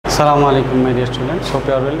Assalamu alaikum my dear students, hope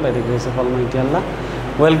you are well by the grace of Almighty Allah.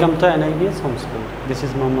 Welcome to NIBS Homeschool. This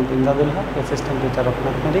is Emdadul, Assistant Teacher of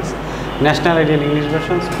Mathematics, National Ideal English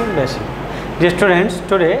Version School, Basic. Dear students,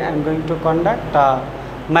 today I am going to conduct a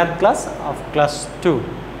math class of class 2.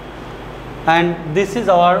 And this is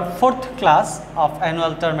our 4th class of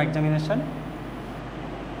annual term examination.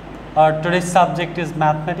 Our today's subject is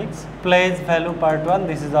mathematics, place value part 1.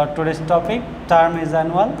 This is our today's topic. Term is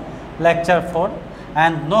annual, lecture 4.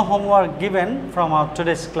 And no homework given from our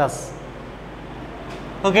today's class.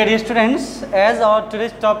 Okay, dear students, as our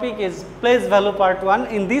today's topic is place value part 1,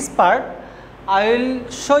 in this part I will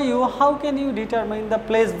show you how can you determine the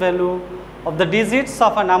place value of the digits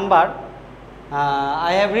of a number.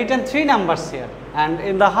 I have written 3 numbers here, and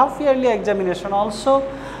in the half yearly examination also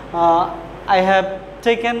I have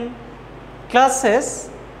taken classes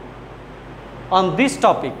on this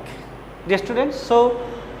topic, dear students. So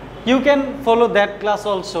you can follow that class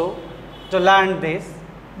also to learn this.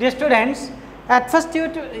 Dear students, at first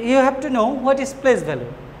you have to know what is place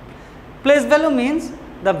value. Place value means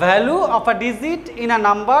the value of a digit in a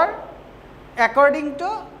number according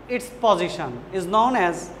to its position is known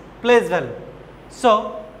as place value.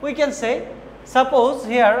 So we can say, suppose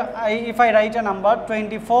here if I write a number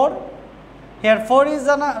 24, here 4 is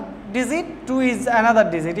a digit, 2 is another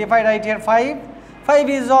digit. If I write here 5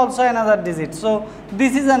 is also another digit. So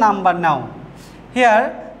this is a number now.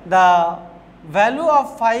 Here the value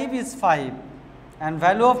of 5 is 5 and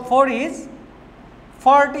value of 4 is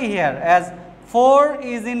 40 here, as 4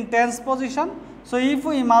 is in tens position. So if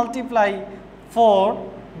we multiply 4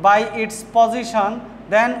 by its position,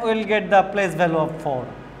 then we will get the place value of 4,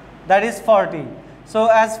 that is 40. So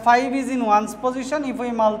as 5 is in ones position, if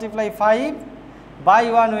we multiply 5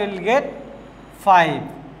 by 1, we will get 5.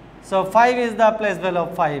 So 5 is the place value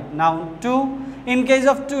of 5. Now 2, in case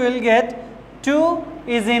of 2 we will get 2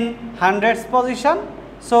 is in hundreds position.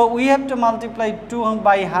 So we have to multiply 2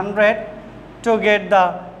 by 100 to get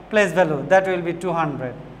the place value, that will be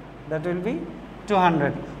 200. That will be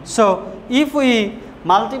 200. So if we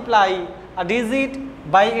multiply a digit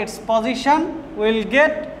by its position, we will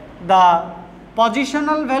get the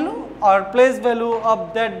positional value or place value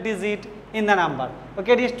of that digit in the number.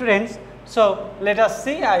 Okay, dear students. So let us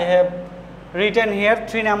see, I have written here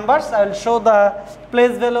 3 numbers. I will show the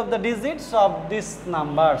place value of the digits of these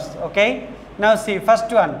numbers. Okay. Now see,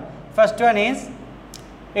 first one is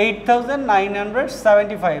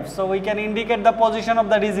 8975. So we can indicate the position of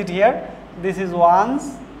the digit here. This is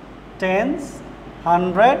ones, tens,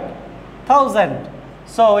 100, 1000.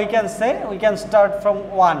 So we can say, we can start from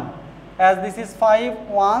 1. As this is 5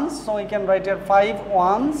 ones, so we can write here 5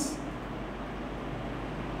 ones.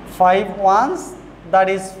 5 ones, that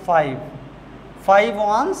is 5. 5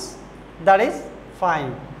 ones, that is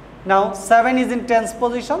 5. Now 7 is in tens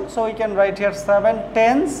position, so we can write here 7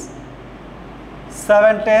 tens.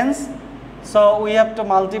 7 tens. So we have to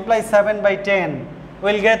multiply 7 by 10.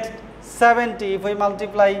 We will get 70. If we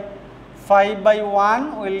multiply 5 by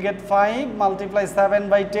 1, we will get 5. Multiply 7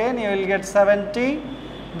 by 10, you will get 70.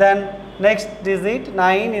 Then next digit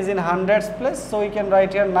 9 is in hundreds place, so we can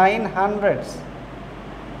write here 9 hundreds.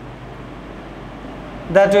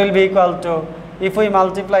 That will be equal to, if we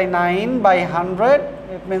multiply 9 by 100,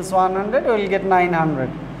 it means 100, we will get 900.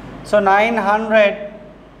 So 900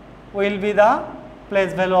 will be the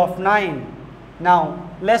place value of 9. Now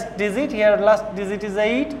last digit here, last digit is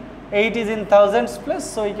 8. 8 is in thousands place,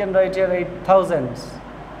 so we can write here 8000.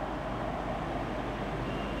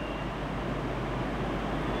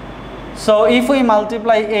 So if we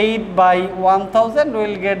multiply 8 by 1000, we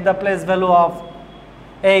will get the place value of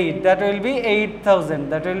 8, that will be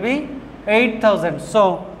 8000, that will be 8000.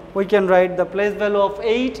 So we can write the place value of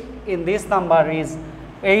 8 in this number is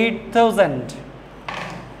 8000.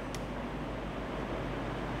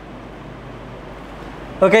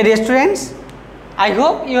 Okay, dear students, I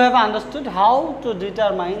hope you have understood how to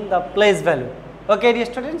determine the place value. Okay, dear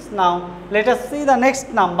students, now let us see the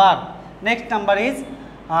next number. Next number is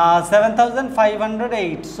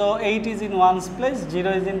 7508. So 8 is in ones place,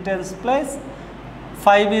 0 is in tens place,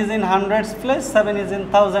 5 is in hundreds place, 7 is in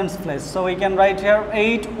thousands place. So we can write here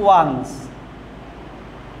 8 ones.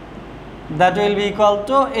 That will be equal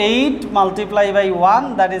to 8 multiplied by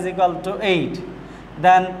 1, that is equal to 8.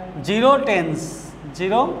 Then 0 tens,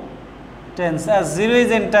 0 tens. As 0 is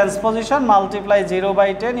in tens position, multiply 0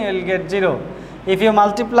 by 10, you will get 0. If you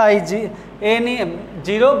multiply any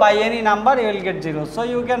 0 by any number, you will get 0. So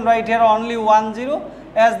you can write here only 1 0.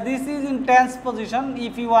 As this is in tens position,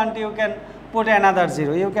 if you want, you can put another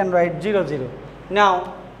 0, you can write 0 0.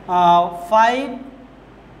 Now 5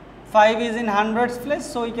 5 is in hundreds place,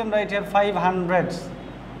 so we can write here 500s.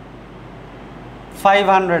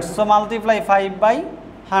 500. So multiply 5 by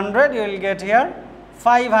 100, you will get here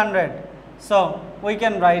 500. So we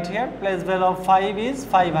can write here place value of 5 is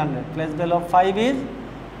 500. Place value of 5 is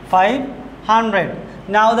 500.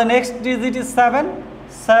 Now the next digit is 7.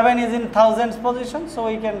 7 is in thousands position, so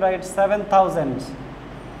we can write 7,000.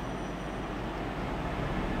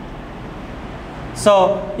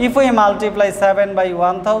 So if we multiply 7 by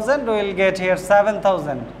 1000, we will get here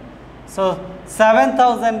 7,000. So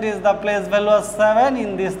 7,000 is the place value of 7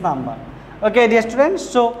 in this number. Okay, dear students,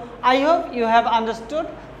 so I hope you have understood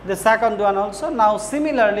the second one also. Now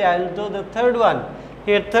similarly, I will do the third one.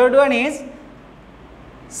 Here third one is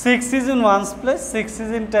 6 is in ones place, 6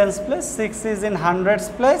 is in tens place, 6 is in hundreds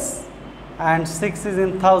place, and 6 is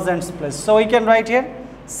in thousands place. So we can write here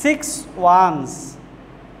 6 ones.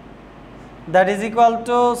 That is equal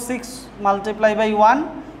to 6 multiplied by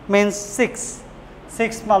 1 means 6.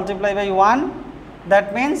 6 multiplied by 1,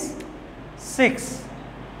 that means 6.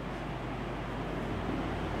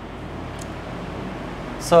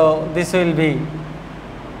 So this will be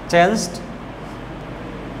changed.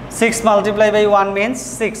 6 multiplied by 1 means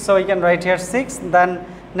 6. So we can write here 6. Then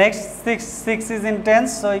next 6 is in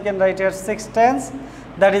tens. So we can write here 6 tens.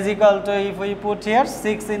 That is equal to, if we put here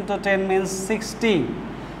 6 into 10 means 60.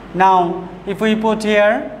 Now if we put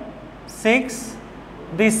here 6,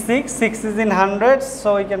 this 6 is in hundreds,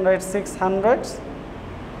 so we can write 600.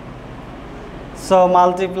 So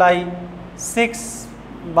multiply 6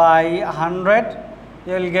 by 100,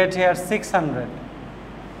 you will get here 600.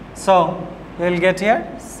 So you will get here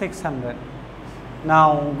 600.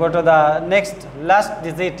 Now go to the next last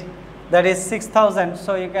digit, that is 6,000.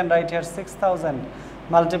 So you can write here 6,000.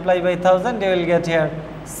 Multiply by 1000, you will get here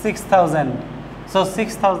 6,000. So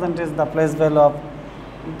 6,000 is the place value of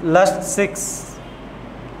last 6.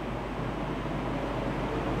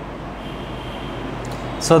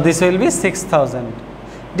 So this will be 6,000.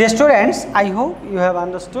 Dear students, I hope you have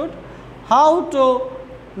understood how to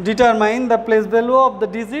determine the place value of the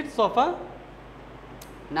digits of a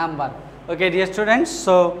number. Okay, dear students,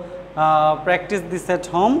 so practice this at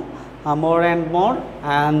home more and more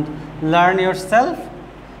and learn yourself.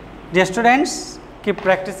 Dear students, keep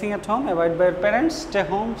practicing at home, avoid by your parents, stay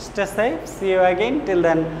home, stay safe. See you again. Till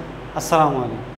then, Assalamu alaikum.